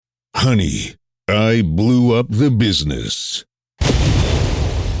Honey, I blew up the business.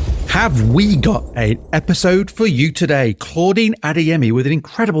 Have we got an episode for you today? Claudine Adeyemi with an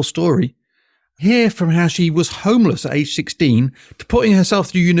incredible story. Hear from how she was homeless at age 16 to putting herself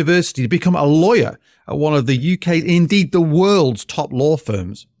through university to become a lawyer at one of the UK's, indeed the world's top law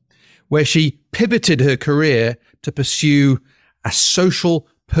firms, where she pivoted her career to pursue a social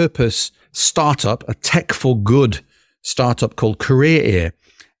purpose startup, a tech for good startup called Career Ear,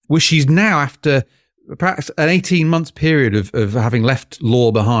 where she's now, after perhaps an 18 months period of having left law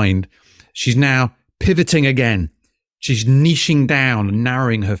behind, she's now pivoting again. She's niching down and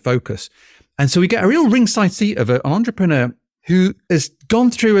narrowing her focus. And so we get a real ringside seat of an entrepreneur who has gone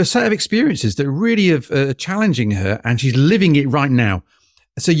through a set of experiences that really are challenging her, and she's living it right now.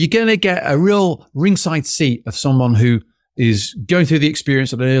 So you're going to get a real ringside seat of someone who is going through the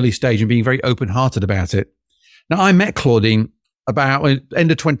experience at an early stage and being very open-hearted about it. Now, I met Claudine about end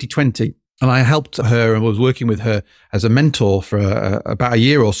of 2020, and I helped her and was working with her as a mentor for about a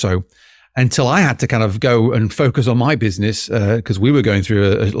year or so, until I had to kind of go and focus on my business because we were going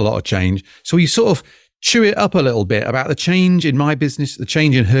through a lot of change. So we sort of chew it up a little bit about the change in my business, the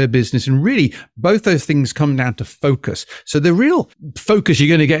change in her business, and really both those things come down to focus. So the real focus you're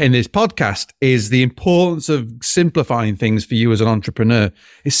going to get in this podcast is the importance of simplifying things for you as an entrepreneur.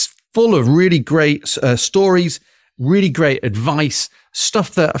 It's full of really great stories, really great advice,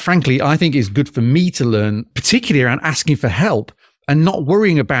 stuff that frankly I think is good for me to learn, particularly around asking for help and not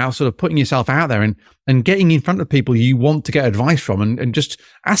worrying about sort of putting yourself out there and getting in front of people you want to get advice from and just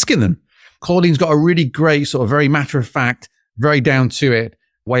asking them. Claudine's got a really great sort of very matter of fact, very down to it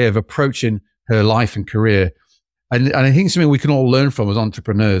way of approaching her life and career. And I think something we can all learn from as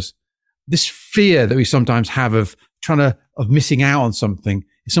entrepreneurs. This fear that we sometimes have of missing out on something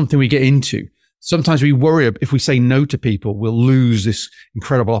is something we get into. Sometimes we worry if we say no to people, we'll lose this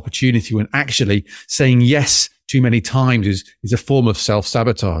incredible opportunity, when actually saying yes too many times is a form of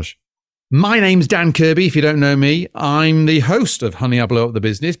self-sabotage. My name's Dan Kirby. If you don't know me, I'm the host of Honey, I Blew Up the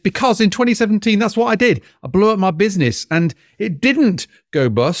Business, because in 2017, that's what I did. I blew up my business and it didn't go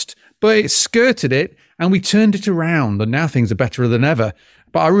bust, but it skirted it and we turned it around and now things are better than ever.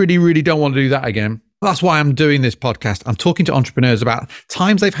 But I really, really don't want to do that again. That's why I'm doing this podcast. I'm talking to entrepreneurs about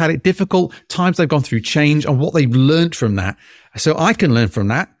times they've had it difficult, times they've gone through change and what they've learned from that. So I can learn from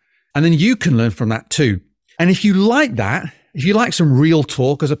that and then you can learn from that too. And if you like that, if you like some real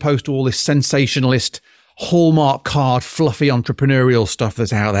talk as opposed to all this sensationalist, Hallmark card, fluffy entrepreneurial stuff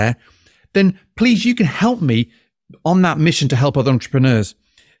that's out there, then please, you can help me on that mission to help other entrepreneurs.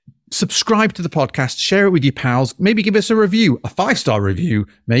 Subscribe to the podcast, share it with your pals, maybe give us a review, a 5-star review,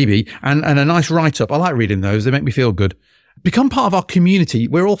 maybe, and a nice write-up. I like reading those. They make me feel good. Become part of our community.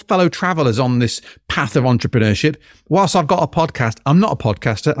 We're all fellow travelers on this path of entrepreneurship. Whilst I've got a podcast, I'm not a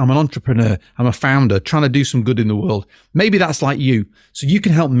podcaster. I'm an entrepreneur. I'm a founder trying to do some good in the world. Maybe that's like you. So you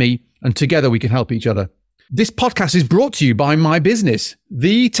can help me and together we can help each other. This podcast is brought to you by my business,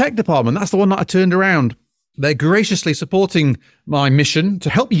 the tech department. That's the one that I turned around. They're graciously supporting my mission to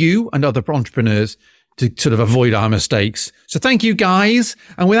help you and other entrepreneurs to sort of avoid our mistakes. So thank you, guys.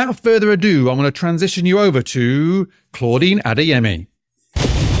 And without further ado, I'm going to transition you over to Claudine Adeyemi.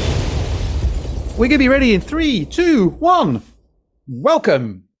 We're going to be ready in 3, 2, 1.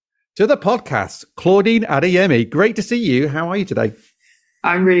 Welcome to the podcast, Claudine Adeyemi. Great to see you. How are you today?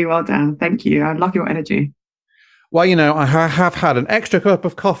 I'm really well, Dan. Thank you. I love your energy. Well, you know, I have had an extra cup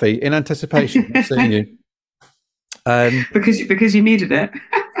of coffee in anticipation of seeing you. Because you needed it.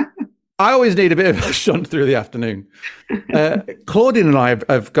 I always need a bit of a shunt through the afternoon. Claudine and I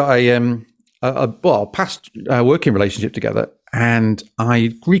have got a past working relationship together, and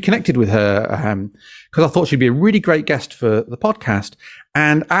I reconnected with her because I thought she'd be a really great guest for the podcast.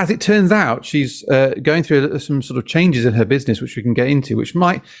 And as it turns out, she's going through some sort of changes in her business, which we can get into, which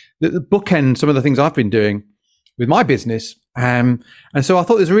might bookend some of the things I've been doing with my business. And so I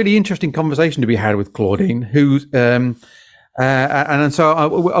thought there's a really interesting conversation to be had with Claudine, who's and so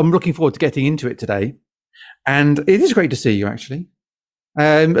I'm looking forward to getting into it today. And it is great to see you, actually.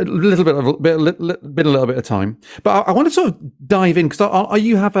 A little bit of time, but I want to sort of dive in because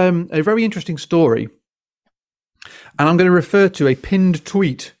you have a very interesting story, and I'm going to refer to a pinned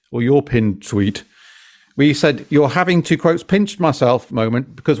tweet, or your pinned tweet, where you said you're having to, quotes, pinch myself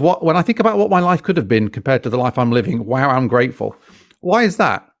moment because when I think about what my life could have been compared to the life I'm living, wow, I'm grateful. Why is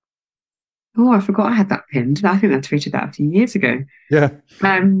that? Oh, I forgot I had that pinned. I think I tweeted that a few years ago. Yeah.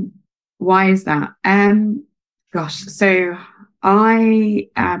 Why is that? Gosh, so I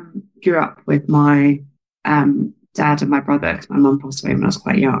grew up with my dad and my brother because my mum passed away when I was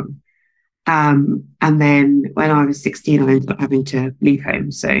quite young. And then when I was 16, I ended up having to leave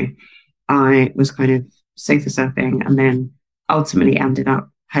home. So I was kind of sofa surfing and then ultimately ended up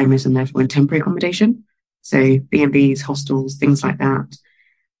homeless and therefore in temporary accommodation. So B&Bs, hostels, things like that.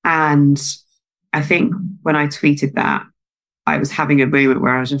 And I think when I tweeted that, I was having a moment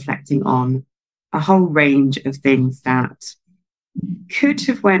where I was reflecting on a whole range of things that could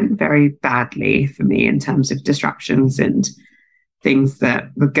have went very badly for me in terms of distractions and things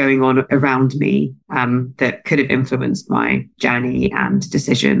that were going on around me that could have influenced my journey and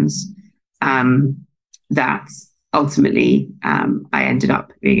decisions. That ultimately I ended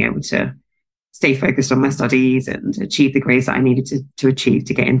up being able to stay focused on my studies and achieve the grades that I needed to achieve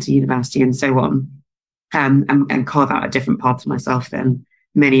to get into university and so on, and carve out a different path for myself than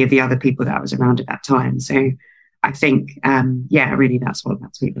many of the other people that I was around at that time. So I think, really that's what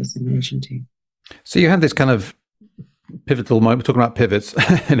that tweet was in relation to. So you had this kind of pivotal moment, we're talking about pivots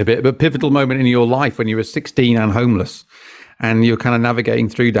in a bit, but pivotal moment in your life when you were 16 and homeless, and you're kind of navigating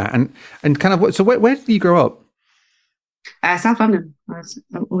through that. And kind of, so where did you grow up? South London. I was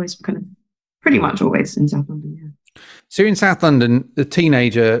always kind of pretty much always in South London, yeah. So you're in South London, a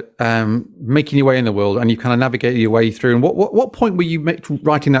teenager, making your way in the world, and you kind of navigated your way through. And what point were you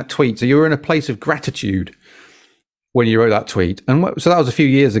writing that tweet? So you were in a place of gratitude when you wrote that tweet. And so that was a few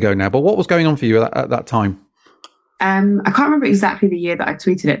years ago now, but what was going on for you at that time? I can't remember exactly the year that I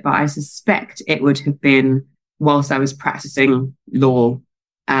tweeted it, but I suspect it would have been whilst I was practicing law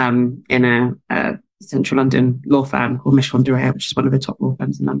in a central London law firm called Mishcon de Reya, which is one of the top law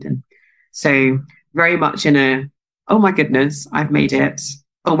firms in London. So very much in a, oh my goodness, I've made it.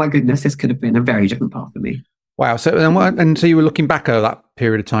 Oh my goodness, this could have been a very different path for me. Wow. So and so you were looking back over that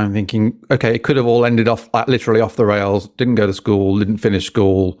period of time thinking, okay, it could have all ended off literally off the rails, didn't go to school, didn't finish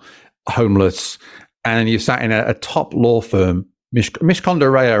school, homeless. And then you sat in a top law firm. Mishcon de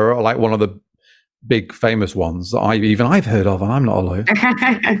Reya are like one of the big famous ones that I've heard of, and I'm not a lawyer.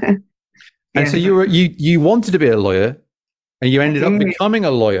 And so you wanted to be a lawyer, and you ended up becoming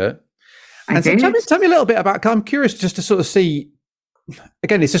a lawyer. And so tell me a little bit about. I'm curious just to sort of see.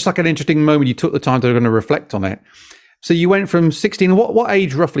 Again, it's just like an interesting moment. You took the time to kind of reflect on it. So you went from 16. What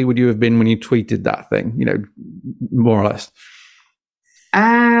age roughly would you have been when you tweeted that thing? You know, more or less.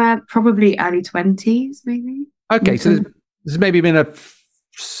 Probably early 20s, maybe. Okay, so there's maybe been a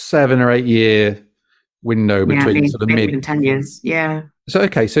 7 or 8 year window between sort of mid 10 years. Yeah. So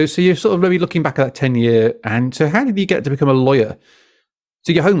okay, so you're sort of maybe looking back at that 10 year, and so how did you get to become a lawyer?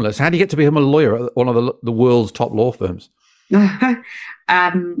 So you're homeless. How do you get to become a lawyer at one of the world's top law firms?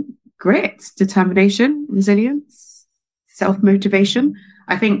 Grit, determination, resilience, self-motivation.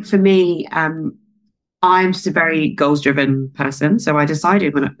 I think for me, I'm just a very goals-driven person. So I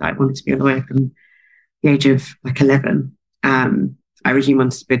decided when I wanted to be a lawyer from the age of like 11. I originally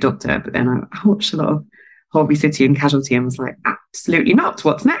wanted to be a doctor, but then I watched a lot of Holby City and Casualty and was like, absolutely not.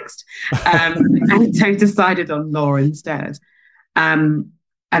 What's next? And so decided on law instead. And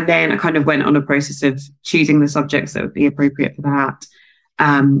then I kind of went on a process of choosing the subjects that would be appropriate for that,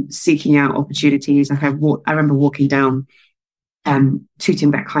 seeking out opportunities. Like I remember walking down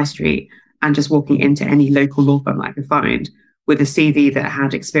Tooting High Street and just walking into any local law firm that I could find with a CV that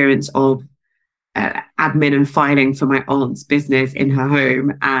had experience of admin and filing for my aunt's business in her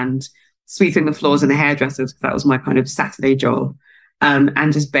home and sweeping the floors in the hairdressers, because that was my kind of Saturday job,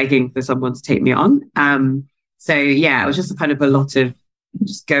 and just begging for someone to take me on. So yeah, it was just a kind of a lot of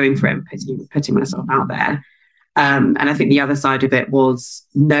just going for it and putting myself out there. And I think the other side of it was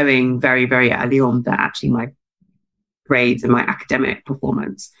knowing very, very early on that actually my grades and my academic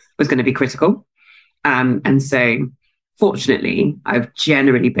performance was going to be critical. And so fortunately, I've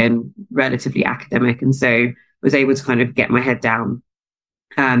generally been relatively academic, and so was able to kind of get my head down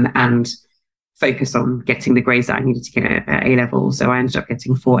and focus on getting the grades that I needed to get at A-level. So I ended up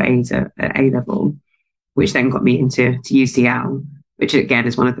getting 4 A's at A-level, which then got me into UCL, which again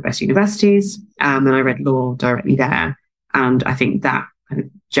is one of the best universities. And I read law directly there. And I think that kind of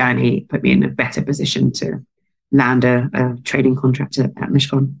journey put me in a better position to land a training contract at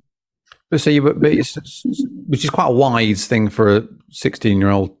Mishcon. So which is quite a wise thing for a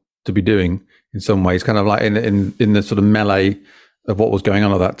 16-year-old to be doing in some ways, kind of like in the sort of melee of what was going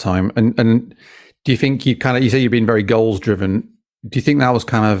on at that time. And do you think you say you've been very goals driven? Do you think that was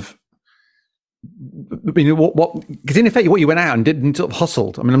kind of, I mean, because in effect, what you went out and did and sort of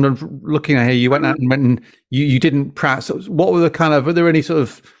hustled. I mean, I'm looking at here, you went out and went and you didn't practice. What were the kind of, were there any sort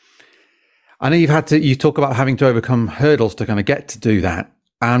of, I know you talk about having to overcome hurdles to kind of get to do that.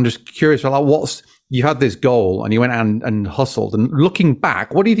 I'm just curious, like you had this goal and you went out and hustled, and looking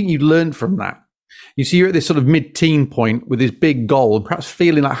back, what do you think you learned from that? You see, you're at this sort of mid-teen point with this big goal, and perhaps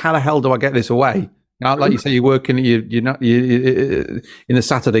feeling like, how the hell do I get this away? Like you say, you're working, you're not in a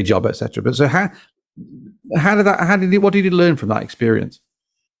Saturday job, etc. But so what did you learn from that experience?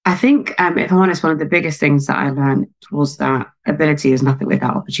 I think, if I'm honest, one of the biggest things that I learned was that ability is nothing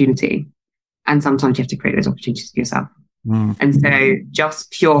without opportunity. And sometimes you have to create those opportunities for yourself. And so just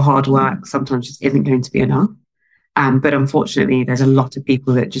pure hard work sometimes just isn't going to be enough. But unfortunately, there's a lot of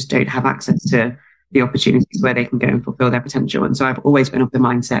people that just don't have access to the opportunities where they can go and fulfill their potential. And so I've always been of the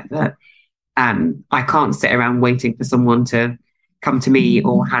mindset that I can't sit around waiting for someone to come to me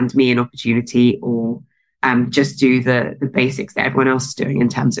or hand me an opportunity or just do the basics that everyone else is doing in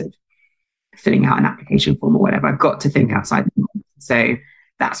terms of filling out an application form or whatever. I've got to think outside the box. So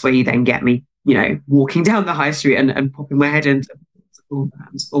that's where you then get me, walking down the high street and popping my head into law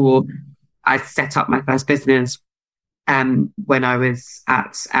firms. Or I set up my first business when I was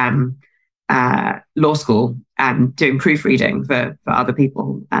at law school, doing proofreading for other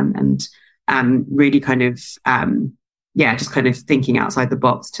people and really kind of, just kind of thinking outside the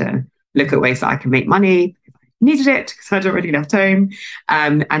box to look at ways that I can make money because I needed it because I'd already left home,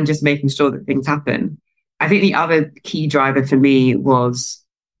 and just making sure that things happen. I think the other key driver for me was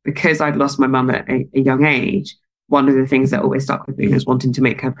because I'd lost my mum at a young age. One of the things that always stuck with me was wanting to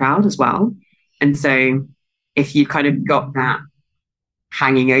make her proud as well. And so if you kind of got that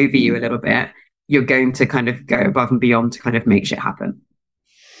hanging over you a little bit, you're going to kind of go above and beyond to kind of make shit happen.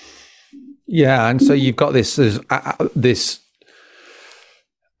 Yeah, and so you've got this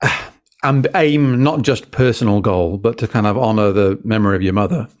aim, not just personal goal, but to kind of honour the memory of your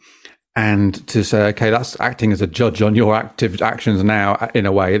mother, and to say, okay, that's acting as a judge on your actions now in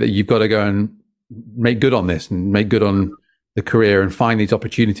a way that you've got to go and make good on this and make good on the career and find these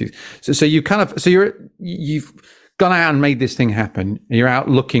opportunities. So you've gone out and made this thing happen. You're out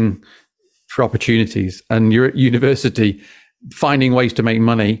looking for opportunities, and you're at university finding ways to make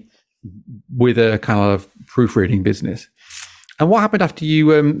money with a kind of proofreading business. And what happened after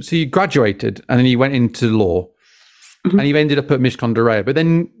you? So you graduated, and then you went into law, and you ended up at Mishcon de Reya. But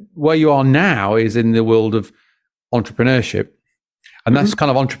then where you are now is in the world of entrepreneurship, and that's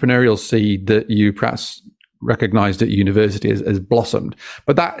kind of entrepreneurial seed that you perhaps recognized at university as blossomed.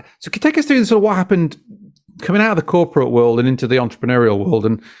 So could you take us through sort of what happened coming out of the corporate world and into the entrepreneurial world,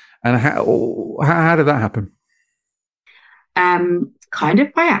 and how did that happen? Kind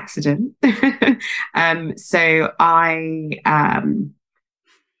of by accident. So I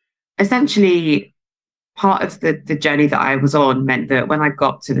essentially, part of the journey that I was on meant that when I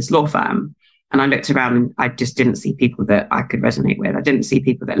got to this law firm and I looked around, and I just didn't see people that I could resonate with. I didn't see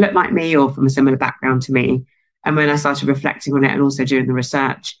people that looked like me or from a similar background to me. And when I started reflecting on it and also doing the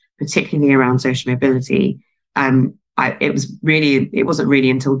research, particularly around social mobility, it wasn't really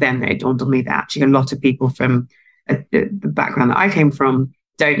until then that it dawned on me that actually a lot of people from the background that I came from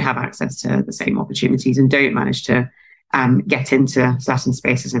don't have access to the same opportunities and don't manage to get into certain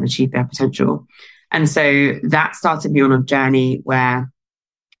spaces and achieve their potential. And so that started me on a journey where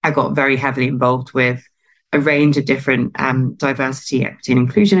I got very heavily involved with a range of different diversity, equity, and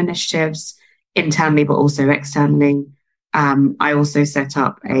inclusion initiatives, internally, but also externally. I also set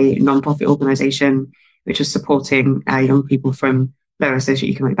up a nonprofit organization, which was supporting young people from lower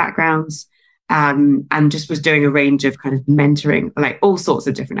socioeconomic backgrounds, and just was doing a range of kind of mentoring, like all sorts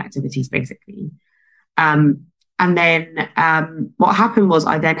of different activities, basically. And then what happened was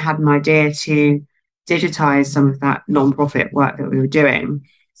I then had an idea to digitize some of that nonprofit work that we were doing,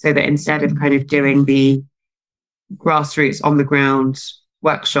 so that instead of kind of doing the grassroots on the ground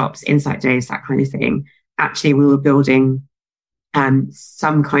workshops, insight days, that kind of thing, actually we were building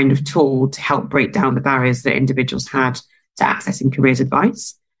some kind of tool to help break down the barriers that individuals had to accessing careers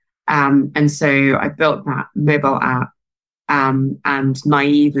advice. And so I built that mobile app and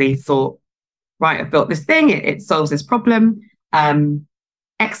naively thought, right, I've built this thing, it solves this problem.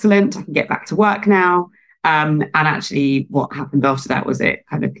 Excellent, I can get back to work now. And actually what happened after that was it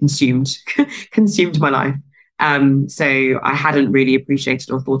kind of consumed my life. So I hadn't really appreciated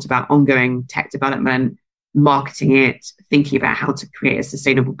or thought about ongoing tech development, marketing it, thinking about how to create a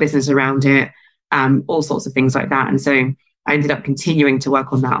sustainable business around it, all sorts of things like that. And so I ended up continuing to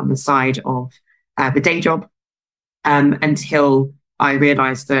work on that on the side of the day job until I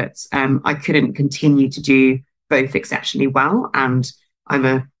realized that I couldn't continue to do both exceptionally well. And I'm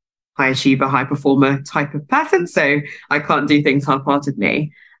a high achiever, high performer type of person, so I can't do things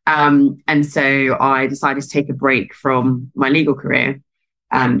half-heartedly. And so I decided to take a break from my legal career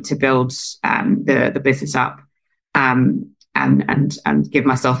to build the business up and give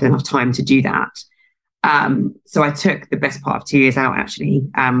myself enough time to do that. So I took the best part of 2 years out actually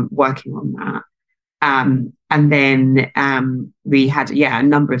working on that. And then we had, a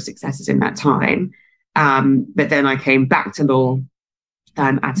number of successes in that time. But then I came back to law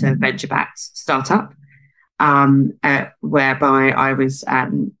at a venture-backed startup, whereby I was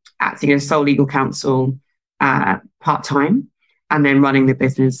acting as sole legal counsel part-time, and then running the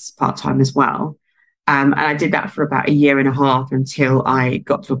business part-time as well. And I did that for about a year and a half until I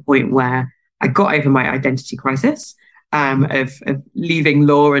got to a point where I got over my identity crisis of leaving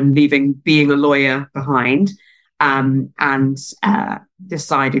law and leaving being a lawyer behind, and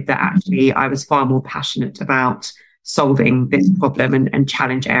decided that actually I was far more passionate about solving this problem and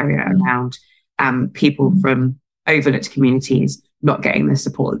challenge area around people from overlooked communities not getting the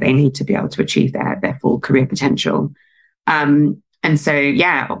support that they need to be able to achieve their full career potential. And so,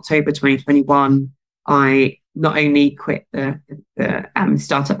 October 2021, I not only quit the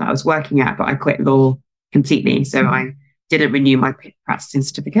startup that I was working at, but I quit law completely. So I didn't renew my practicing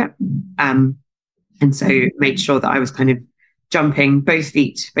certificate. And so made sure that I was kind of jumping both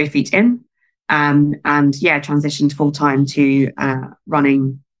feet in, and transitioned full time to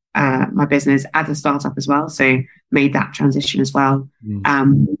running my business as a startup as well. So made that transition as well. A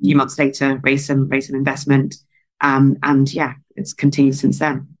few months later, raised some investment, it's continued since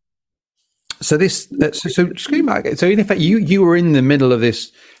then. So just going back, so in effect, you were in the middle of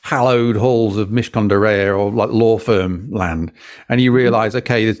this hallowed halls of Mishcon de Reya, or like law firm land, and you realise,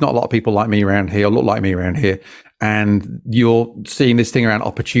 okay, there's not a lot of people like me around here, or look like me around here, and you're seeing this thing around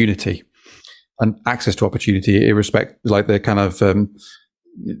opportunity and access to opportunity, irrespective, like the kind of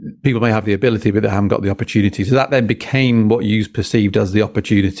people may have the ability, but they haven't got the opportunity. So that then became what you perceived as the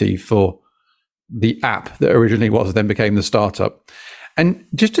opportunity for the app that originally was, then became the startup. And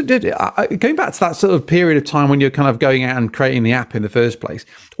just going back to that sort of period of time when you're kind of going out and creating the app in the first place,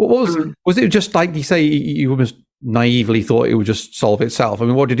 what was it just like you say, you almost naively thought it would just solve itself? I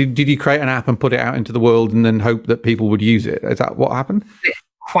mean, what did you create an app and put it out into the world and then hope that people would use it? Is that what happened?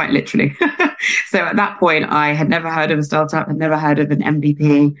 Quite literally. So at that point, I had never heard of a startup, had never heard of an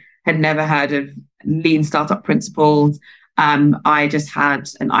MVP, had never heard of lean startup principles. I just had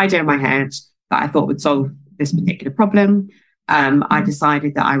an idea in my head that I thought would solve this particular problem. I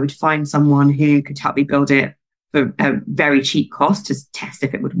decided that I would find someone who could help me build it for a very cheap cost to test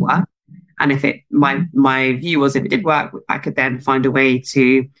if it would work. And if my view was, if it did work, I could then find a way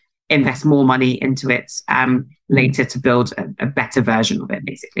to invest more money into it later to build a better version of it,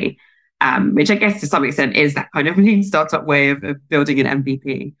 basically. Which I guess to some extent is that kind of lean startup way of building an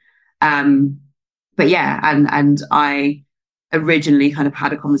MVP. But yeah, and I originally kind of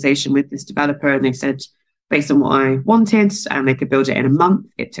had a conversation with this developer, and they said, based on what I wanted, they could build it in a month.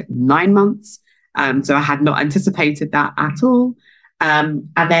 It took 9 months. So I had not anticipated that at all.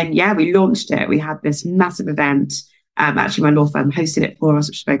 And then, we launched it. We had this massive event. Actually, my law firm hosted it for us,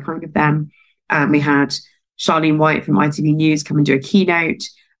 which was very kind of them. We had Charlene White from ITV News come and do a keynote.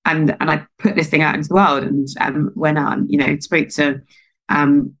 And I put this thing out into the world and went out and, spoke to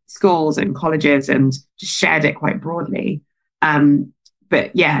schools and colleges and just shared it quite broadly.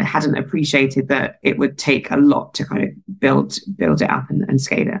 But hadn't appreciated that it would take a lot to kind of build it up and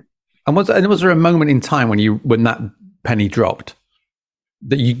scale it. And was there a moment in time when that penny dropped,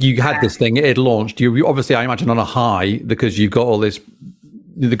 that you had this thing, it had launched? You obviously, I imagine, on a high because you've got all this,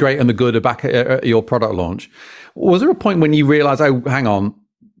 the great and the good are back at your product launch. Was there a point when you realised, oh, hang on,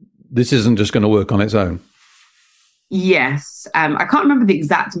 this isn't just going to work on its own? Yes, I can't remember the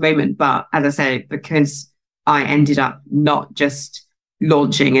exact moment, but as I say, because I ended up not just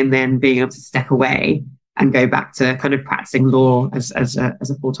launching and then being able to step away and go back to kind of practicing law as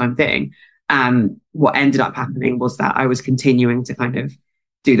a full-time thing. What ended up happening was that I was continuing to kind of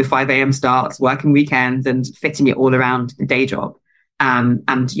do the 5 a.m. starts, working weekends and fitting it all around the day job.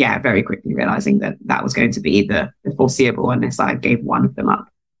 Very quickly realizing that was going to be the foreseeable unless I gave one of them up.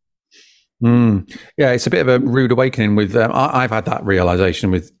 Yeah, it's a bit of a rude awakening with, I've had that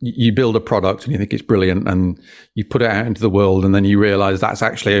realization with, you build a product and you think it's brilliant and you put it out into the world and then you realize that's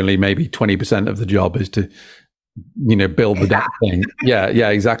actually only maybe 20% of the job is to, build the damn thing. Yeah,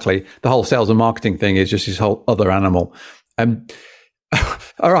 exactly. The whole sales and marketing thing is just this whole other animal.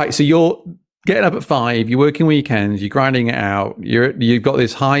 All right, so you're getting up at 5, you're working weekends, you're grinding it out, you've got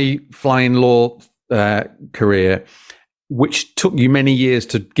this high flying law career, which took you many years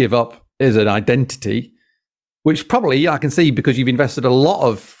to give up as an identity, which probably I can see because you've invested a lot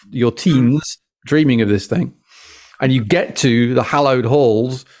of your teens dreaming of this thing, and you get to the hallowed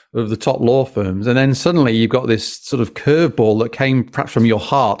halls of the top law firms, and then suddenly you've got this sort of curveball that came perhaps from your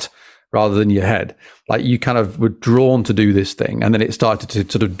heart rather than your head. Like you kind of were drawn to do this thing, and then it started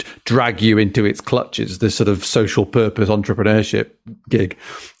to sort of drag you into its clutches, this sort of social purpose entrepreneurship gig.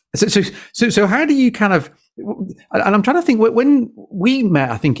 So how do you kind of, and I'm trying to think, when we met,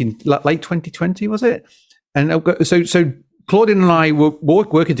 I think in late 2020, was it? And so Claudine and I were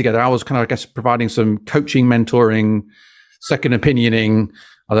working together. I was kind of, I guess, providing some coaching, mentoring, second opinioning,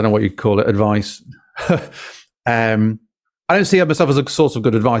 I don't know what you'd call it, advice. I don't see myself as a source of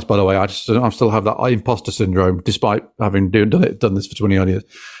good advice, by the way. I still have that imposter syndrome, despite having done this for 20 odd years.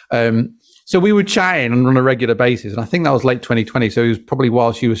 So we were chatting on a regular basis, and I think that was late 2020. So it was probably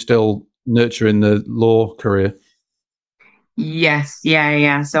whilst you were still nurturing the law career. Yes,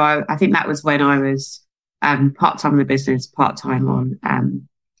 yeah. So I think that was when I was part-time in the business, part-time on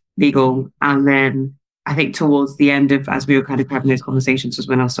legal, and then I think towards the end of, as we were kind of having those conversations, was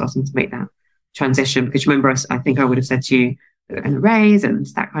when I was starting to make that transition. Because you remember, I think I would have said to you, and a raise and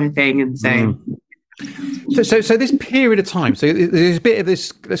that kind of thing, and so. So this period of time, so there's a bit of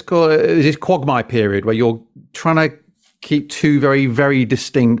this, let's call it this quagmire period, where you're trying to keep two very, very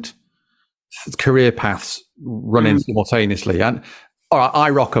distinct career paths running simultaneously. And all right, I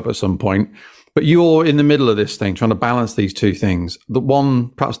rock up at some point, but you're in the middle of this thing, trying to balance these two things. The one,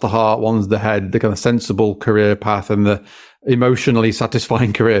 perhaps the heart, one's the head, the kind of sensible career path and the emotionally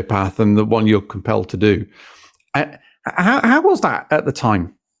satisfying career path, and the one you're compelled to do. How was that at the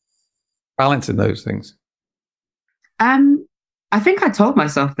time? Balancing those things? I think I told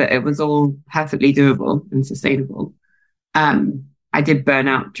myself that it was all perfectly doable and sustainable. I did burn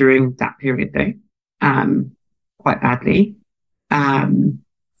out during that period though, quite badly,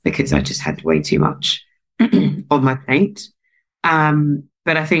 because I just had way too much on my plate.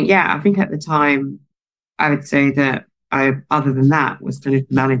 But I think at the time, I would say that other than that, was kind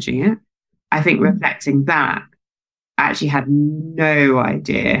of managing it. I think reflecting back, I actually had no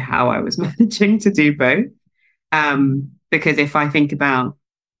idea how I was managing to do both. Because if I think about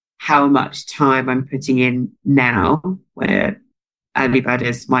how much time I'm putting in now, where early bird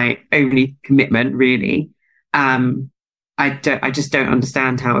is my only commitment, really, I just don't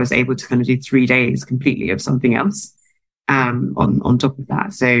understand how I was able to kind of do 3 days completely of something else on top of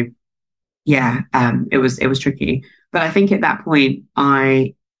that. So it was tricky. But I think at that point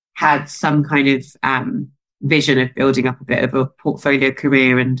I had some kind of vision of building up a bit of a portfolio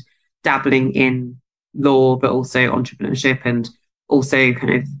career and dabbling in law, but also entrepreneurship, and also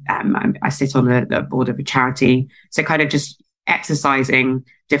kind of I sit on the board of a charity, so kind of just exercising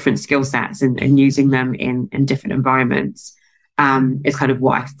different skill sets and using them in different environments is kind of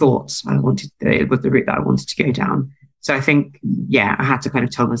what I thought I wanted. It was the route that I wanted to go down. So I think I had to kind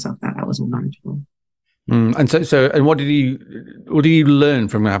of tell myself that was all manageable. And and what did you learn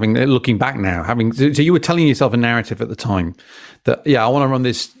from looking back now? So you were telling yourself a narrative at the time that I want to run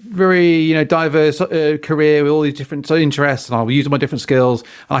this very diverse career with all these different interests, and I'll use my different skills,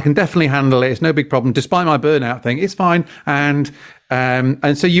 and I can definitely handle it. It's no big problem, despite my burnout thing. It's fine. And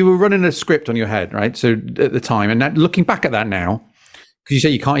so you were running a script on your head, right? So at the time, and that, looking back at that now, because you say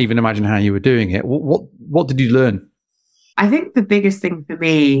you can't even imagine how you were doing it. What did you learn? I think the biggest thing for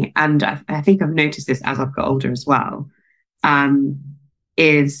me, and I think I've noticed this as I've got older as well,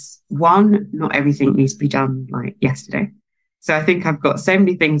 is one, not everything needs to be done like yesterday. So I think I've got so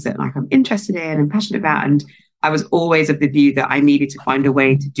many things that like I'm interested in and passionate about, and I was always of the view that I needed to find a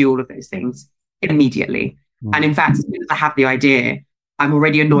way to do all of those things immediately. And in fact, as soon as I have the idea, I'm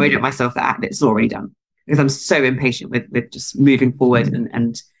already annoyed at myself that it's already done, because I'm so impatient with just moving forward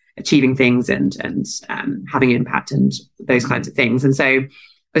and achieving things and having impact and those kinds of things. And so I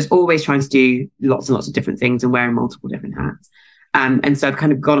was always trying to do lots and lots of different things and wearing multiple different hats. And so I've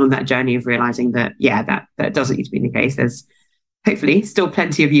kind of gone on that journey of realizing that, that doesn't need to be the case. There's hopefully still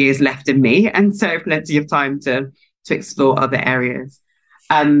plenty of years left in me, and so plenty of time to explore other areas.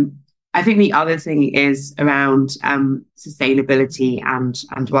 I think the other thing is around sustainability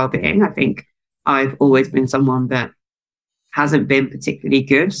and well-being. I think I've always been someone that hasn't been particularly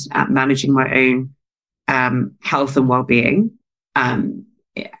good at managing my own health and well-being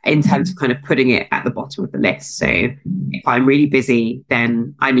in terms of kind of putting it at the bottom of the list. So if I'm really busy,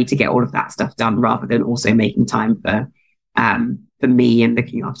 then I need to get all of that stuff done, rather than also making time for me and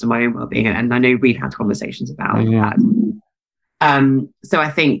looking after my own well-being. And I know we've had conversations about that. So I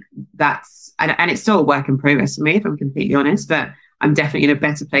think that's, and it's still a work in progress for me, if I'm completely honest, but I'm definitely in a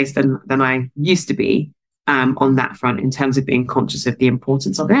better place than I used to be on that front, in terms of being conscious of the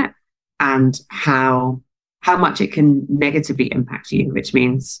importance of it and how much it can negatively impact you, which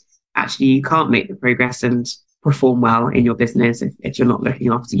means actually you can't make the progress and perform well in your business if you're not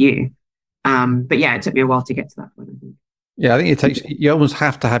looking after you. But it took me a while to get to that point, I think. Yeah, I think you almost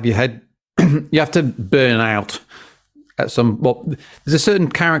have to have your head, you have to burn out at there's a certain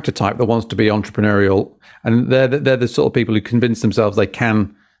character type that wants to be entrepreneurial, and they're the sort of people who convince themselves they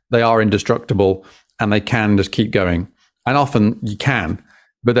can they are indestructible and they can just keep going. And often you can,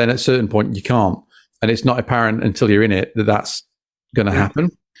 but then at a certain point you can't. And it's not apparent until you're in it that that's going to happen.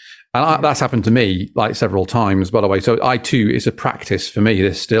 And that's happened to me like several times, by the way. So I too, it's a practice for me.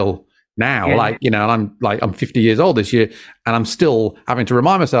 There's still now, like, you know, and I'm 50 years old this year, and I'm still having to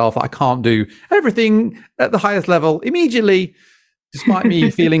remind myself that I can't do everything at the highest level immediately, despite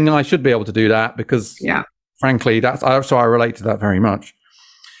me feeling I should be able to do that, because frankly, so I relate to that very much.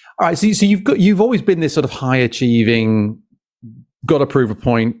 All right. So you've always been this sort of high achieving, got to prove a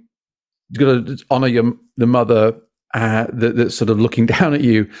point, got to honor the mother, that's sort of looking down at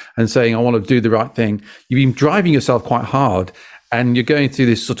you and saying, I want to do the right thing. You've been driving yourself quite hard, and you're going through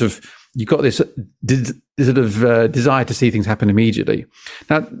this sort of, you've got this sort of desire to see things happen immediately.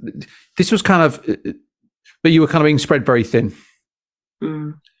 Now, this was kind of, but you were kind of being spread very thin.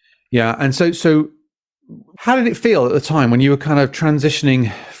 Yeah. And so how did it feel at the time when you were kind of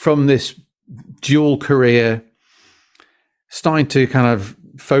transitioning from this dual career, starting to kind of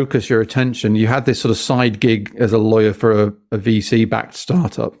focus your attention? You had this sort of side gig as a lawyer for a VC-backed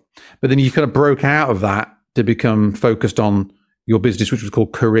startup, but then you kind of broke out of that to become focused on your business, which was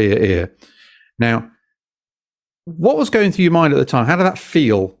called Career Ear. Now, what was going through your mind at the time? How did that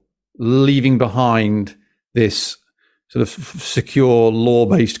feel, leaving behind this sort of secure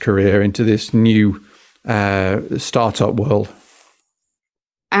law-based career into this new startup world?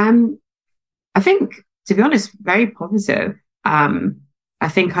 I think, to be honest, very positive. I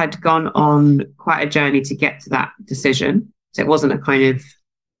think I'd gone on quite a journey to get to that decision. So it wasn't a kind of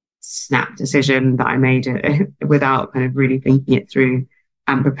snap decision that I made without kind of really thinking it through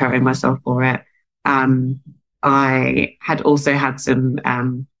and preparing myself for it. I had also had some,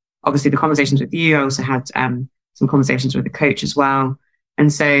 obviously the conversations with you. I also had some conversations with the coach as well.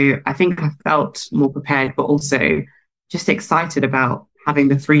 And so I think I felt more prepared, but also just excited about having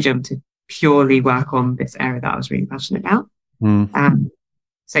the freedom to purely work on this area that I was really passionate about.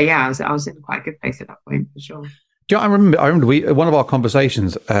 So yeah, I was in quite a good place at that point, for sure. Do you know, I remember one of our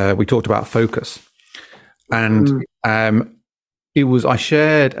conversations, we talked about focus, and I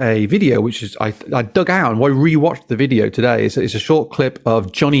shared a video, which is, I dug out and I rewatched the video today. It's a short clip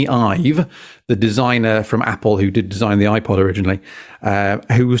of Johnny Ive, the designer from Apple who did design the iPod originally,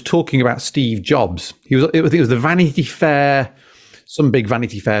 who was talking about Steve Jobs. I think it was the Vanity Fair, some big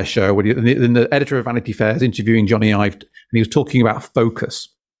Vanity Fair show, and the editor of Vanity Fair is interviewing Johnny Ive, and he was talking about focus.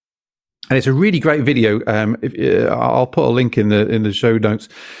 And it's a really great video. I'll put a link in the show notes.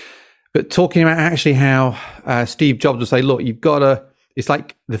 But talking about actually how Steve Jobs would say, look, you've got to, it's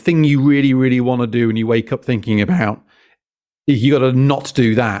like the thing you really, really want to do and you wake up thinking about, you got to not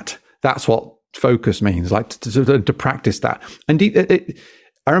do that. That's what focus means, like to practice that. And I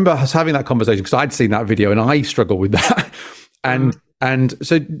remember us having that conversation because I'd seen that video and I struggle with that. And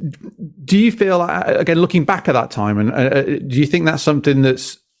so do you feel, like, again, looking back at that time, and do you think that's something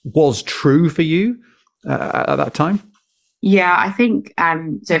was true for you at that time? Yeah, I think,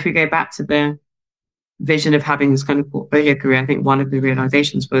 so if we go back to the vision of having this kind of portfolio career, I think one of the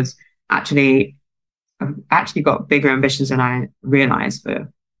realizations was I've actually got bigger ambitions than I realized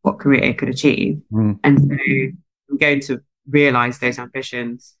for what career I could achieve. And so I'm going to realize those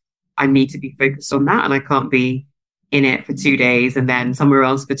ambitions. I need to be focused on that, and I can't be in it for 2 days and then somewhere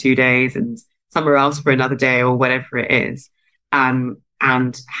else for 2 days and somewhere else for another day or whatever it is.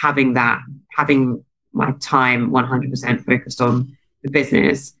 And having my time 100% focused on the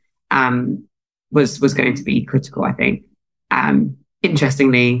business was going to be critical, I think.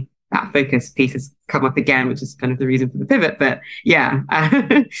 Interestingly, that focus piece has come up again, which is kind of the reason for the pivot. But yeah, I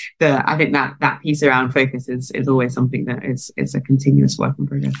think that piece around focus is always something that is a continuous work in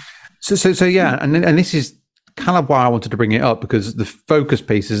progress. So yeah, and this is kind of why I wanted to bring it up, because the focus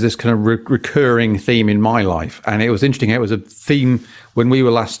piece is this kind of recurring theme in my life. And it was interesting. It was a theme when we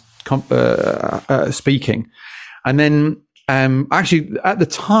were last speaking. And then actually at the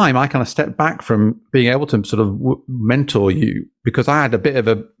time, I kind of stepped back from being able to sort of mentor you because I had a bit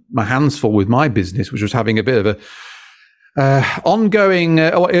of my hands full with my business, which was having a bit of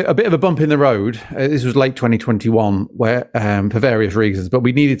a bit of a bump in the road. This was late 2021 where for various reasons, but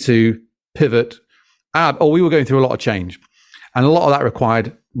we needed to pivot. We were going through a lot of change, and a lot of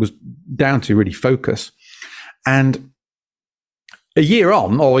that was down to really focus. And a year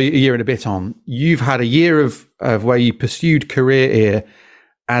on, or a year and a bit on, you've had a year of where you pursued Career Ear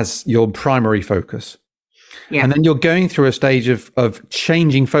as your primary focus. Yeah. And then you're going through a stage of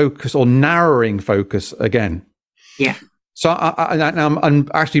changing focus or narrowing focus again. Yeah. So and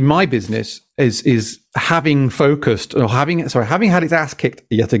actually my business is having focused or having had its ass kicked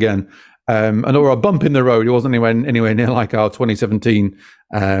yet again. or a bump in the road. It wasn't anywhere near like our 2017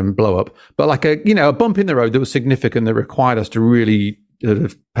 blow up, but like a bump in the road that was significant, that required us to really sort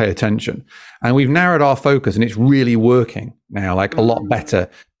of pay attention. And we've narrowed our focus, and it's really working now, like a lot better,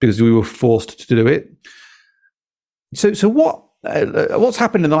 because we were forced to do it. So what's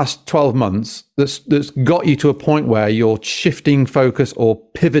happened in the last 12 months that's got you to a point where you're shifting focus or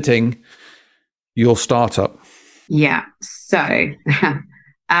pivoting your startup? Yeah. So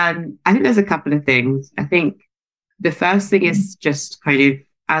I think there's a couple of things. I think the first thing is just kind of,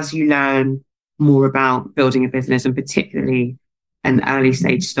 as you learn more about building a business, and particularly an early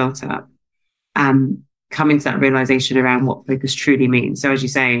stage startup, coming to that realization around what focus truly means. So as you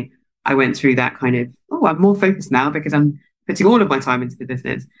say, I went through that kind of, I'm more focused now because I'm putting all of my time into the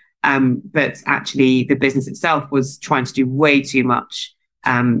business. But actually the business itself was trying to do way too much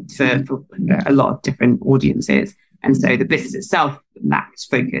for a lot of different audiences. And so the business itself lacks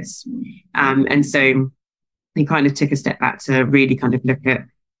focus. And so we kind of took a step back to really kind of look at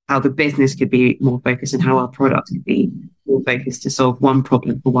how the business could be more focused and how our product could be more focused to solve one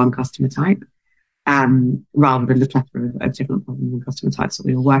problem for one customer type, rather than the plethora of different problems and customer types that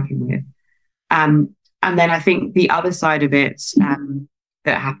we were working with. And then I think the other side of it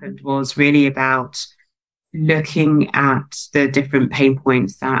that happened was really about looking at the different pain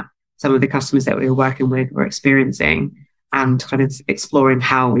points that some of the customers that we were working with were experiencing, and kind of exploring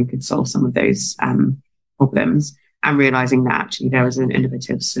how we could solve some of those problems, and realizing that actually there was an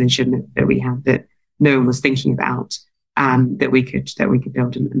innovative solution that we had that no one was thinking about, that we could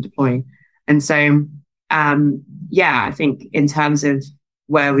build and deploy. And so, I think in terms of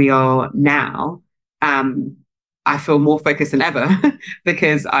where we are now, I feel more focused than ever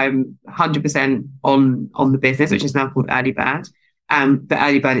because I'm 100% on the business, which is now called Early Bird. The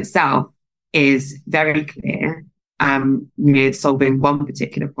Early Bird itself is very clear. We're solving one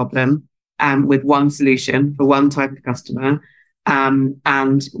particular problem with one solution for one type of customer.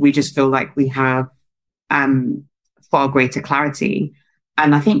 And we just feel like we have far greater clarity.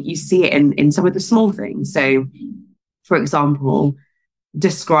 And I think you see it in some of the small things. So, for example,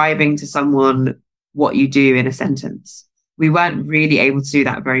 describing to someone what you do in a sentence. We weren't really able to do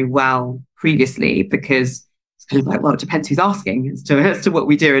that very well previously, because it's kind of like, well, it depends who's asking as to what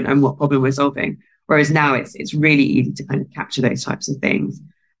we do and what problem we're solving. Whereas now it's really easy to kind of capture those types of things.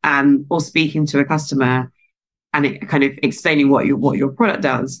 Or speaking to a customer and it kind of explaining what your product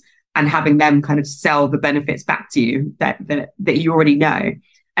does, and having them kind of sell the benefits back to you that you already know.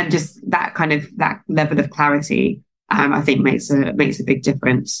 And just that level of clarity, I think makes a big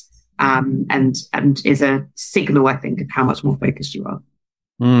difference. And is a signal, I think, of how much more focused you are.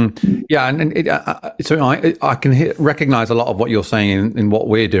 Yeah, and so I can recognize a lot of what you're saying in what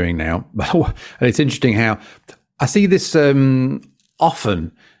we're doing now. And it's interesting how I see this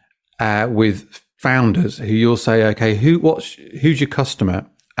often with founders who you'll say, okay, who's your customer?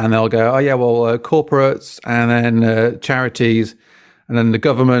 And they'll go, oh yeah, well, corporates, and then charities, and then the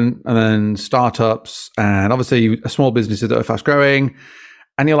government, and then startups, and obviously small businesses that are fast growing.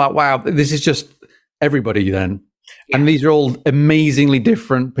 And you're like, wow, this is just everybody then. Yeah. And these are all amazingly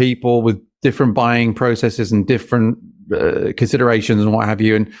different people with different buying processes and different considerations and what have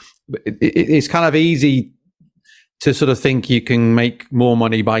you. And it's kind of easy to sort of think you can make more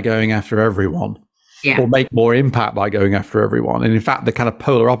money by going after everyone. Yeah. Or make more impact by going after everyone. And in fact, the kind of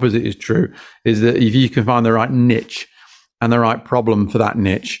polar opposite is true, is that if you can find the right niche and the right problem for that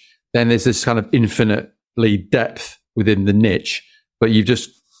niche, then there's this kind of infinitely depth within the niche, but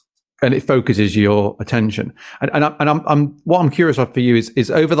and it focuses your attention. And what I'm curious of for you is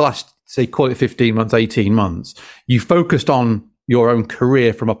over the last, say, call it 15 months, 18 months, you focused on your own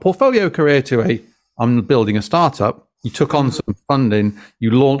career from a portfolio career to I'm building a startup. You took on some funding, you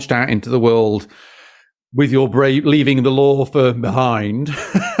launched out into the world with your leaving the law firm behind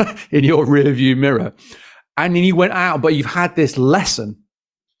in your rearview mirror. And then you went out, but you've had this lesson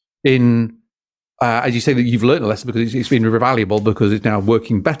in, as you say, that you've learned a lesson because it's been valuable because it's now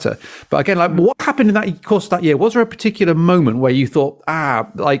working better. But again, like, what happened in that course of that year? Was there a particular moment where you thought,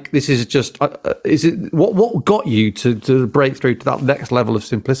 like, this is just, what got you to break through to that next level of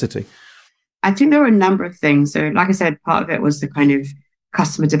simplicity? I think there were a number of things. So like I said, part of it was the kind of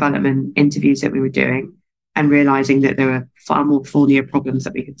customer development interviews that we were doing, and realizing that there were far more thornier problems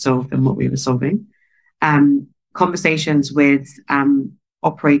that we could solve than what we were solving. Conversations with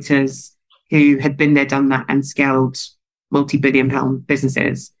operators who had been there, done that, and scaled multi-billion-pound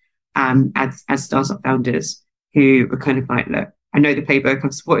businesses as startup founders, who were kind of like, look, I know the playbook.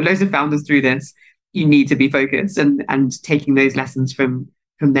 I've supported loads of founders through this. You need to be focused, and taking those lessons from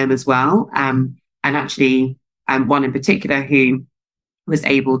them as well. And actually, one in particular who was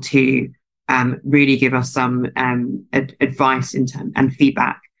able to really give us some advice and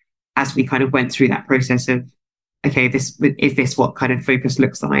feedback as we kind of went through that process of, okay, is this what kind of focus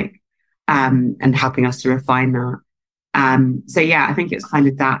looks like, and helping us to refine that. So yeah, I think it's kind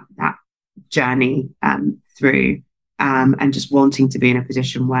of that journey through, and just wanting to be in a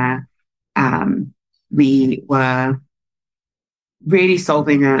position where we were really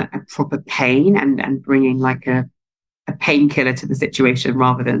solving a proper pain and bringing like a painkiller to the situation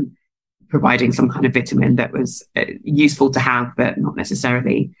rather than providing some kind of vitamin that was useful to have, but not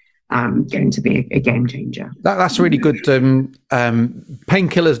necessarily going to be a game changer. That's really good.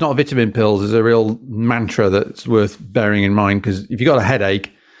 Painkillers, not vitamin pills, is a real mantra that's worth bearing in mind, because if you've got a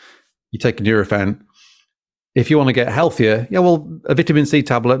headache, you take a Nurofen. If you want to get healthier, yeah, well, a vitamin C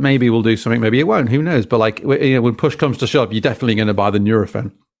tablet maybe will do something, maybe it won't, who knows? But like, you know, when push comes to shove, you're definitely going to buy the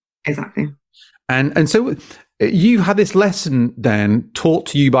Nurofen. Exactly. And so you had this lesson then taught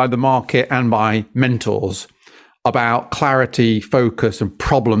to you by the market and by mentors about clarity, focus, and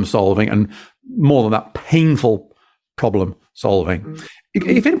problem solving, and more than that, painful problem solving. Mm-hmm.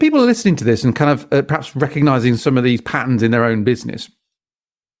 If any people are listening to this and kind of perhaps recognizing some of these patterns in their own business,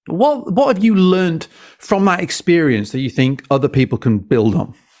 what have you learned from that experience that you think other people can build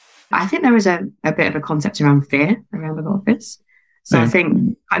on? I think there is a bit of a concept around fear around a lot of this. So I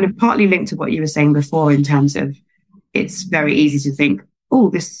think kind of partly linked to what you were saying before in terms of it's very easy to think, oh,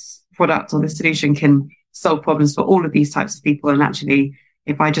 this product or this solution can solve problems for all of these types of people. And actually,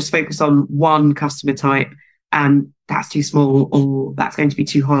 if I just focus on one customer type, that's too small, or that's going to be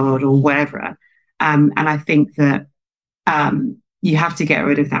too hard, or whatever. And I think that you have to get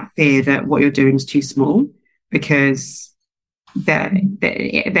rid of that fear that what you're doing is too small, because there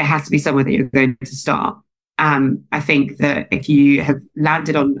has to be somewhere that you're going to start. I think that if you have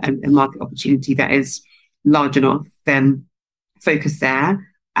landed on a market opportunity that is large enough, then focus there,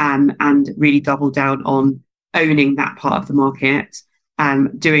 and really double down on owning that part of the market,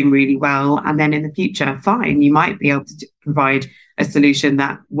 doing really well. And then in the future, fine, you might be able to provide a solution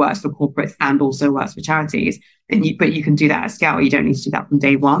that works for corporates and also works for charities. But you can do that at scale. You don't need to do that from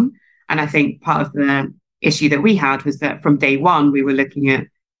day one. And I think part of the issue that we had was that from day one, we were looking at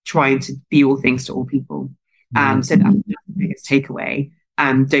trying to be all things to all people. So that's the biggest takeaway.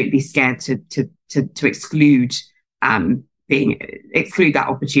 Don't be scared to exclude that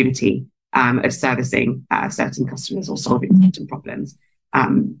opportunity of servicing certain customers or solving certain problems,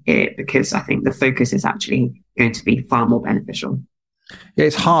 because I think the focus is actually going to be far more beneficial. Yeah,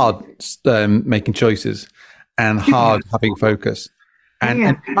 it's hard making choices and hard having focus.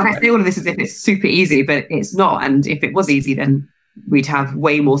 And I say all of this as if it's super easy, but it's not. And if it was easy, then we'd have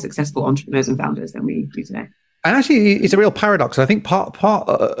way more successful entrepreneurs and founders than we do today. And actually, it's a real paradox. I think part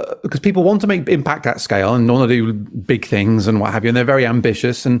because people want to make impact at scale and want to do big things and what have you, and they're very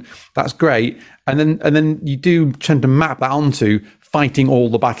ambitious, and that's great. And then you do tend to map that onto fighting all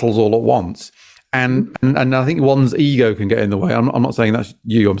the battles all at once. And I think one's ego can get in the way. I'm not saying that's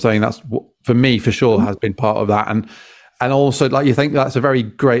you. I'm saying that's what, for me, for sure, has been part of that. And also, like, you think that's a very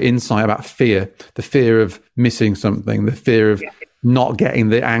great insight about fear, the fear of missing something, the fear of not getting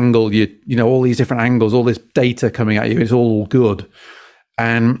the angle, you know, all these different angles, all this data coming at you, it's all good.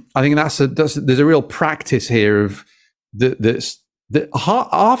 And I think there's a real practice here of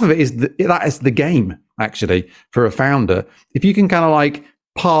half of it is that is the game, actually, for a founder. If you can kind of like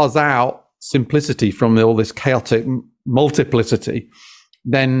parse out simplicity from all this chaotic multiplicity,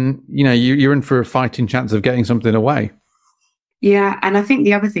 then, you know, you're in for a fighting chance of getting something away. Yeah. And I think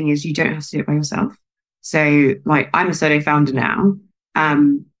the other thing is you don't have to do it by yourself. So like I'm a solo founder now,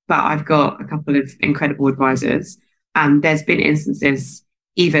 but I've got a couple of incredible advisors. And there's been instances,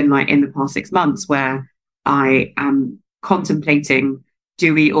 even like in the past 6 months, where I am contemplating,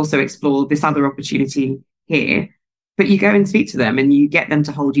 do we also explore this other opportunity here? But you go and speak to them and you get them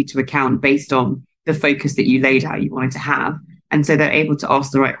to hold you to account based on the focus that you laid out you wanted to have. And so they're able to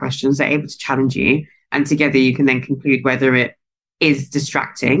ask the right questions, they're able to challenge you. And together you can then conclude whether it is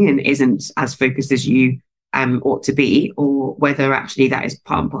distracting and isn't as focused as you ought to be, or whether actually that is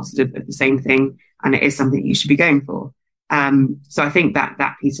part and parcel of the same thing and it is something you should be going for. So I think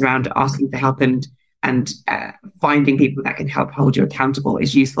that piece around asking for help and finding people that can help hold you accountable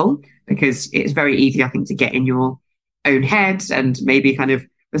is useful, because it's very easy, I think, to get in your own head and maybe kind of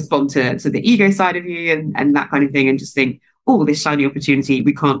respond to the ego side of you and that kind of thing, and just think, oh, this shiny opportunity,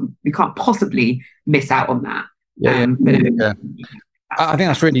 we can't possibly miss out on that. I think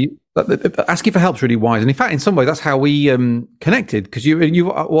that's really, asking for help is really wise. And in fact, in some way, that's how we connected, because you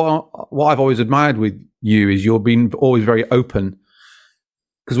what I've always admired with you is you've been always very open,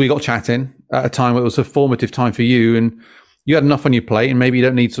 because we got chatting at a time where it was a formative time for you, and you had enough on your plate, and maybe you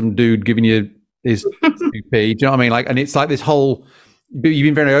don't need some dude giving you his 2p. Do you know what I mean? Like, and it's like this whole. You've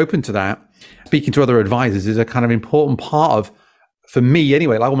been very open to that. Speaking to other advisors is a kind of important part of, for me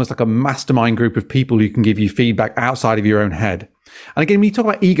anyway, like almost like a mastermind group of people who can give you feedback outside of your own head. And again, when you talk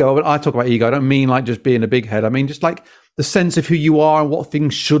about ego, when I talk about ego, I don't mean like just being a big head. I mean just like the sense of who you are and what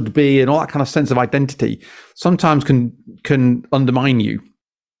things should be and all that kind of sense of identity sometimes can undermine you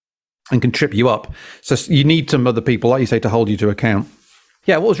and can trip you up. So you need some other people, like you say, to hold you to account.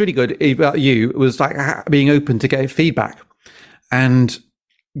 Yeah, what was really good about you was like being open to get feedback and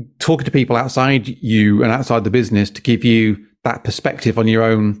talking to people outside you and outside the business to give you that perspective on your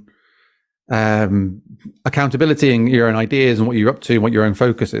own accountability and your own ideas and what you're up to and what your own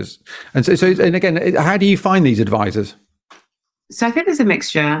focus is. And so and again, how do you find these advisors? So I think there's a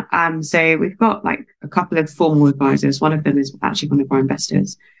mixture. So we've got like a couple of formal advisors. One of them is actually one of our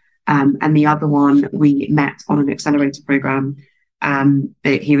investors. And the other one we met on an accelerator program.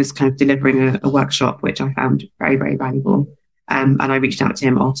 He was kind of delivering a workshop, which I found very, very valuable. And I reached out to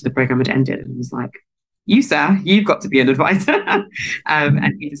him after the program had ended and was like, you, sir, you've got to be an advisor.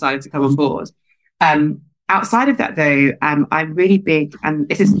 And he decided to come on board. Outside of that, though, I'm really big, and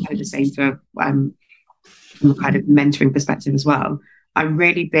this is kind of the same for from a kind of mentoring perspective as well. I'm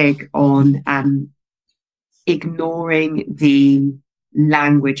really big on ignoring the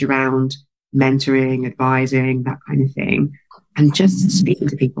language around mentoring, advising, that kind of thing, and just speaking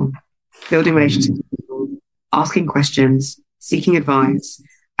to people, building relationships with people, asking questions, seeking advice.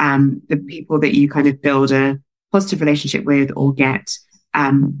 The people that you kind of build a positive relationship with or get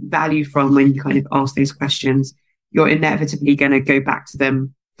value from when you kind of ask those questions, you're inevitably going to go back to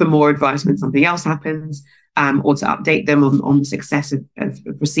them for more advice when something else happens, or to update them on the success of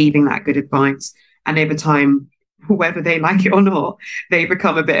receiving that good advice. And over time, whether they like it or not, they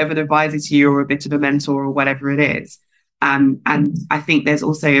become a bit of an advisor to you or a bit of a mentor or whatever it is. And I think there's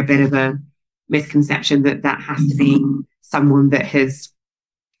also a bit of a misconception that has to be someone that has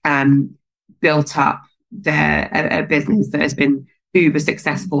built up a business that has been uber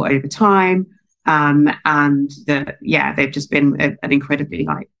successful over time, and that they've just been an incredibly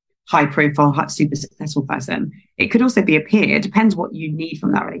like high profile, super successful person. It could also be a peer. It depends what you need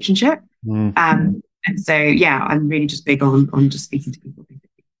from that relationship. And so I'm really just big on just speaking to people.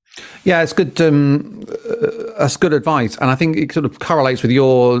 Yeah, it's good. That's good advice, and I think it sort of correlates with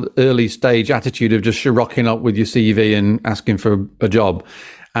your early stage attitude of just rocking up with your CV and asking for a job.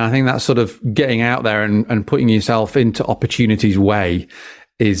 And I think that's sort of getting out there and putting yourself into opportunities way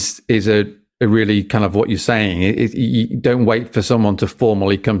is a really kind of what you're saying. You don't wait for someone to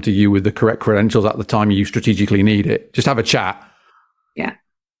formally come to you with the correct credentials at the time you strategically need it. Just have a chat.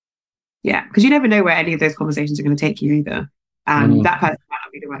 Yeah, because you never know where any of those conversations are going to take you either. That person might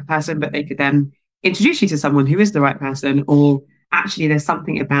not be the right person, but they could then introduce you to someone who is the right person. Or actually there's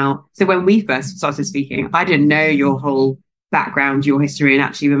something about, so when we first started speaking, I didn't know your whole background, your history. And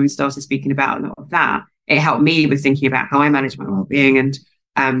actually when we started speaking about a lot of that, it helped me with thinking about how I manage my well-being and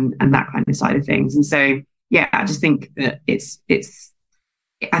that kind of side of things. And so, I just think that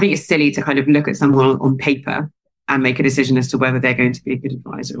I think it's silly to kind of look at someone on paper and make a decision as to whether they're going to be a good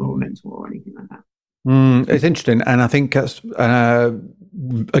advisor or mentor or anything like that. It's interesting, and I think that's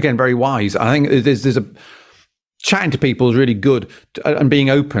again very wise. I think there's a chatting to people is really good, and being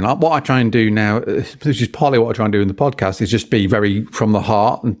open. What I try and do now, which is partly what I try and do in the podcast, is just be very from the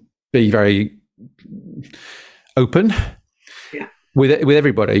heart and be very open with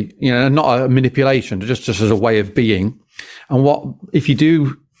everybody. Not a manipulation, just as a way of being. And what if you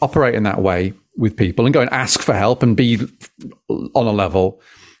do operate in that way with people and go and ask for help and be on a level,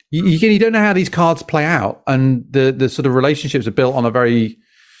 you don't know how these cards play out, and the sort of relationships are built on a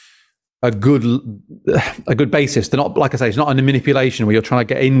good basis. They're not, like I say, it's not a manipulation where you're trying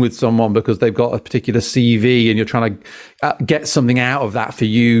to get in with someone because they've got a particular CV and you're trying to get something out of that for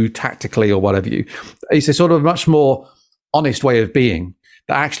you tactically or whatever it's a sort of much more honest way of being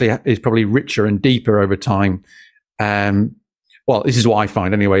that actually is probably richer and deeper over time. Well, this is what I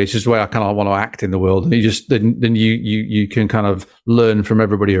find anyway. It's just the way I kind of want to act in the world. And you just, then you can kind of learn from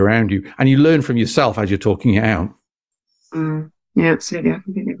everybody around you, and you learn from yourself as you're talking it out. Yeah, absolutely. I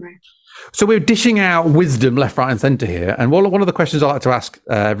completely agree. So we're dishing out wisdom left, right, and centre here. And one of the questions I like to ask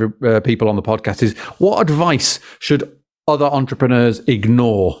people on the podcast is, what advice should other entrepreneurs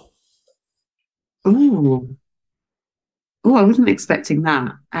ignore? Oh, I wasn't expecting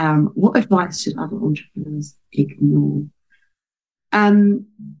that. What advice should other entrepreneurs ignore?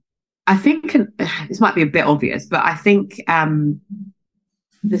 I think this might be a bit obvious, but I think the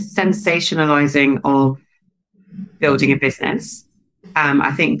sensationalizing of building a business,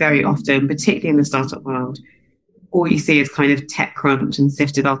 I think very often, particularly in the startup world, all you see is kind of TechCrunch and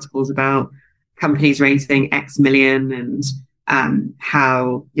sifted articles about companies raising X million and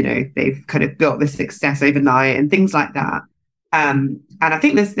how, they've kind of built this success overnight and things like that. And I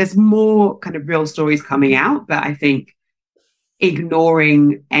think there's more kind of real stories coming out, but I think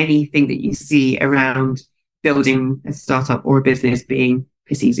ignoring anything that you see around building a startup or a business being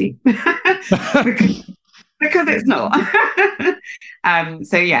piss easy because it's not.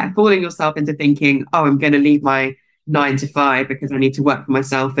 Fooling yourself into thinking, oh, I'm going to leave my 9 to 5 because I need to work for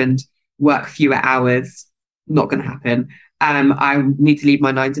myself and work fewer hours. Not going to happen. I need to leave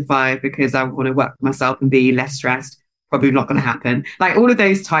my 9 to 5 because I want to work for myself and be less stressed. Probably not going to happen. Like all of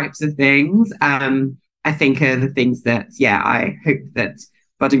those types of things, I think are the things that, I hope that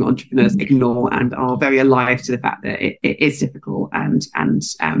budding entrepreneurs ignore and are very alive to the fact that it is difficult and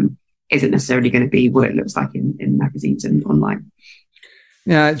isn't necessarily going to be what it looks like in magazines and online.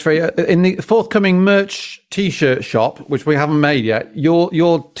 Yeah, it's very in the forthcoming merch T-shirt shop, which we haven't made yet. Your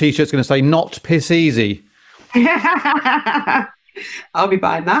T-shirt's going to say "Not Piss Easy." I'll be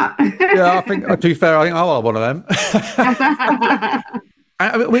buying that. Yeah, I think, to be fair, I think I'll have one of them.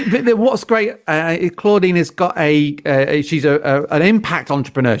 What's great, Claudine has got she's an impact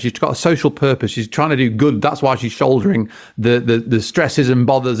entrepreneur. She's got a social purpose. She's trying to do good. That's why she's shouldering the stresses and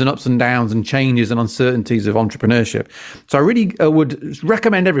bothers and ups and downs and changes and uncertainties of entrepreneurship. So I really would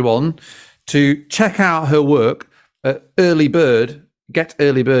recommend everyone to check out her work at Early Bird,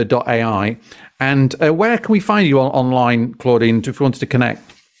 getearlybird.ai. And where can we find you online, Claudine, if we wanted to connect?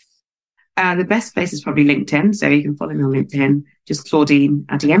 The best place is probably LinkedIn. So you can follow me on LinkedIn, just Claudine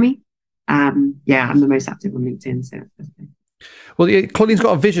Adeyemi. I'm the most active on LinkedIn. So. Well, Claudine's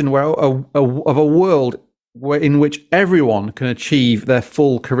got a vision of a world in which everyone can achieve their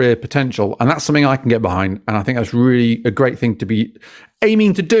full career potential. And that's something I can get behind. And I think that's really a great thing to be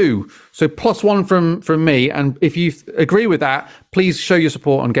aiming to do. So +1 from me. And if you agree with that, please show your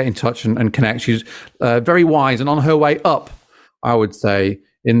support and get in touch and connect. She's very wise and on her way up, I would say,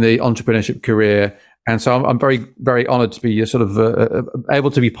 in the entrepreneurship career. And so I'm very, very honored to be sort of able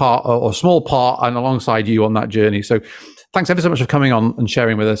to be part or a small part and alongside you on that journey. So thanks ever so much for coming on and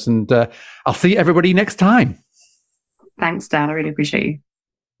sharing with us. And I'll see everybody next time. Thanks, Dan. I really appreciate you.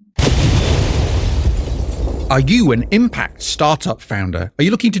 Are you an impact startup founder? Are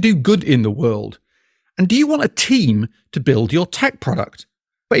you looking to do good in the world? And do you want a team to build your tech product?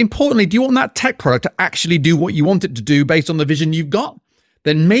 But importantly, do you want that tech product to actually do what you want it to do based on the vision you've got?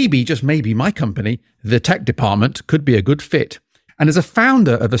 Then maybe, just maybe, my company, the tech department, could be a good fit. And as a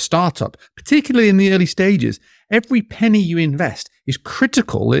founder of a startup, particularly in the early stages, every penny you invest is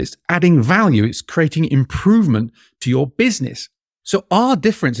critical. It's adding value. It's creating improvement to your business. So our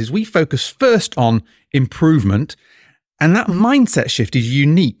difference is we focus first on improvement, and that mindset shift is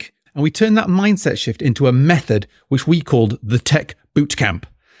unique. And we turn that mindset shift into a method which we called the Tech Bootcamp.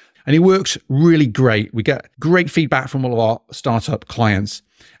 And it works really great. We get great feedback from all of our startup clients.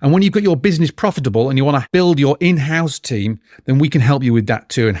 And when you've got your business profitable and you want to build your in-house team, then we can help you with that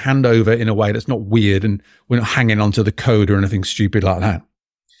too and hand over in a way that's not weird and we're not hanging onto the code or anything stupid like that.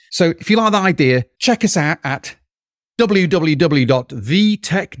 So if you like that idea, check us out at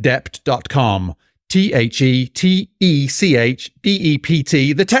www.thetechdept.com.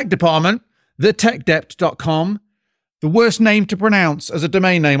 TheTechDept, the tech department, thetechdept.com. The worst name to pronounce as a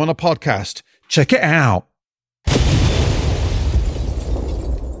domain name on a podcast. Check it out.